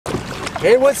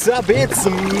Hey, what's up? It's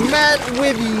Matt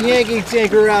with Yankee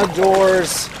Tanker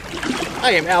Outdoors.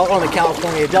 I am out on the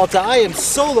California Delta. I am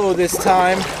solo this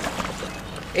time,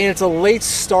 and it's a late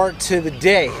start to the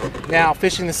day. Now,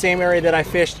 fishing the same area that I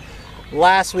fished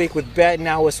last week with Bet and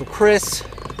now with Chris.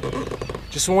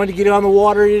 Just wanted to get on the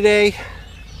water today.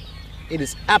 It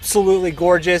is absolutely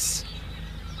gorgeous.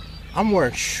 I'm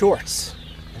wearing shorts,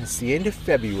 and it's the end of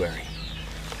February.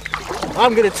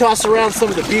 I'm gonna toss around some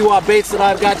of the BWAP baits that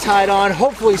I've got tied on,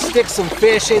 hopefully stick some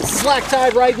fish. It's slack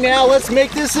tide right now. Let's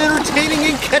make this entertaining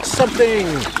and catch something.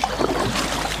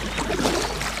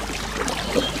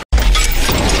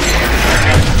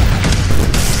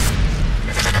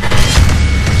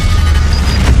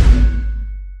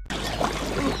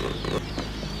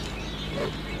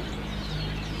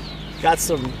 Got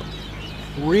some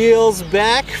reels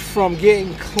back from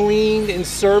getting cleaned and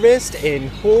serviced, and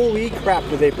holy crap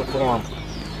do they perform.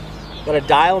 Gotta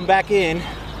dial them back in.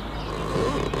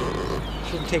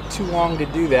 Shouldn't take too long to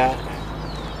do that.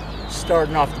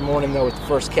 Starting off the morning though with the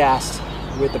first cast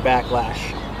with the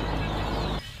backlash.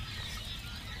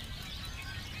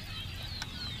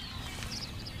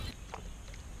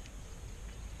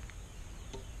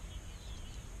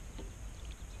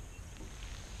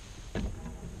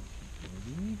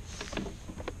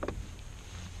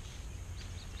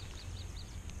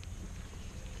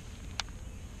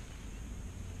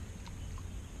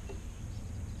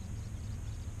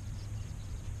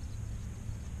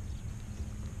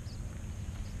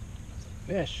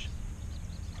 Fish.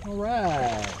 All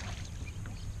right.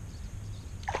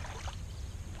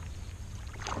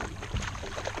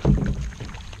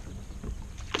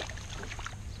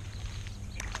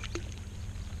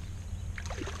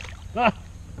 Ah.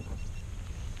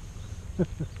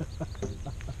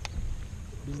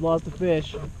 Just lost a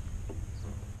fish.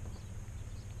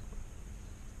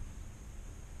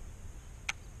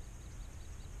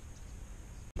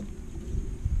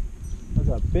 There's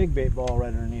a big bait ball right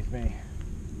underneath me.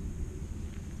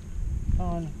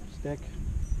 On stick.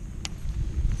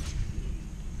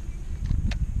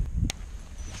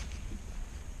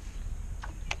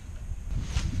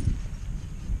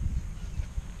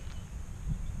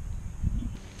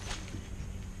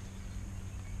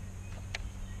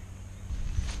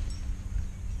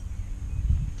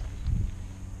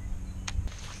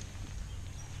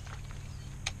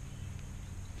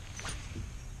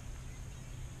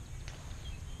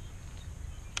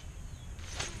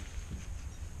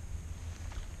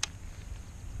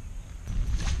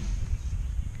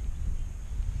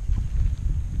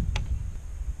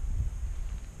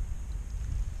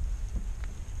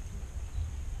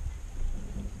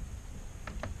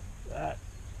 That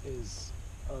is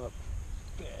a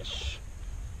fish.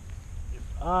 If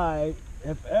I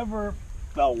have ever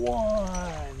felt one.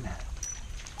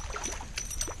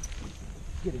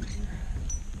 Get in here.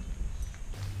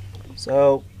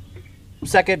 So,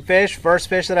 second fish, first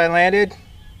fish that I landed,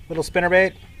 little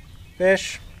spinnerbait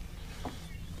fish.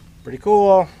 Pretty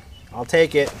cool. I'll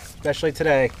take it, especially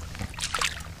today.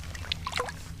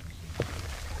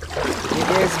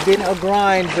 It has been a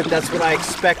grind, but that's what I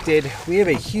expected. We have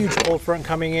a huge cold front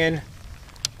coming in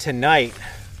tonight.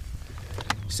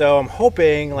 So I'm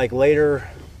hoping like later,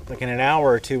 like in an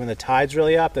hour or two when the tide's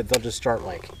really up, that they'll just start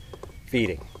like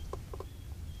feeding.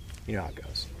 You know how it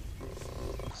goes.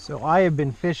 So I have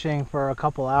been fishing for a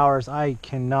couple hours. I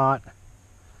cannot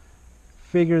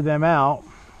figure them out.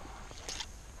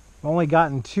 I've only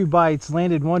gotten 2 bites,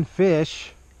 landed 1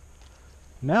 fish.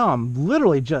 Now I'm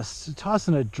literally just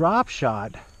tossing a drop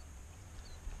shot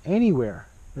anywhere.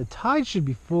 The tide should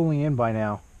be fully in by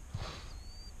now.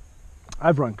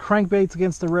 I've run crankbaits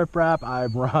against the riprap.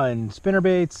 I've run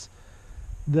spinnerbaits.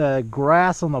 The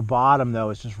grass on the bottom though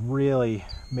is just really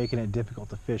making it difficult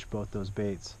to fish both those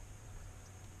baits.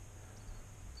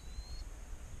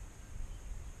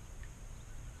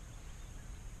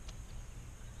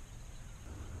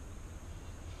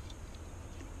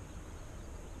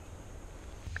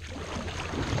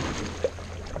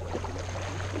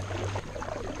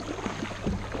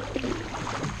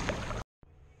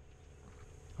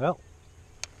 Well,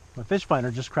 my fish finder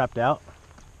just crapped out.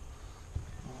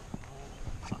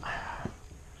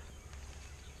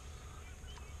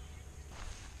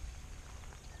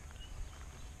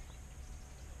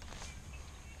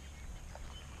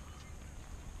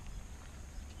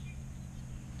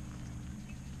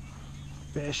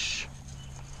 Fish.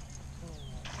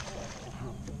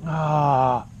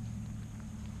 Ah.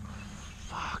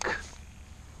 Fuck.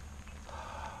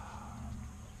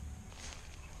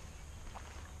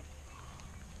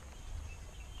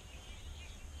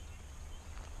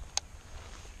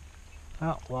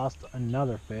 Oh, lost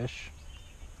another fish.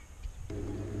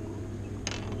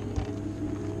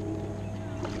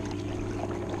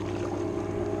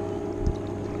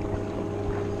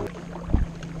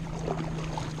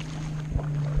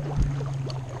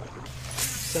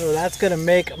 So that's gonna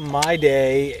make my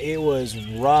day. It was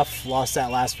rough, lost that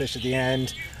last fish at the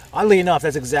end. Oddly enough,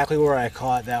 that's exactly where I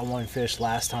caught that one fish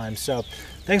last time. So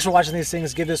thanks for watching these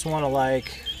things. Give this one a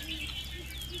like.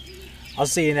 I'll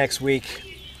see you next week.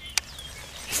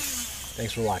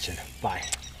 Thanks for watching. Bye.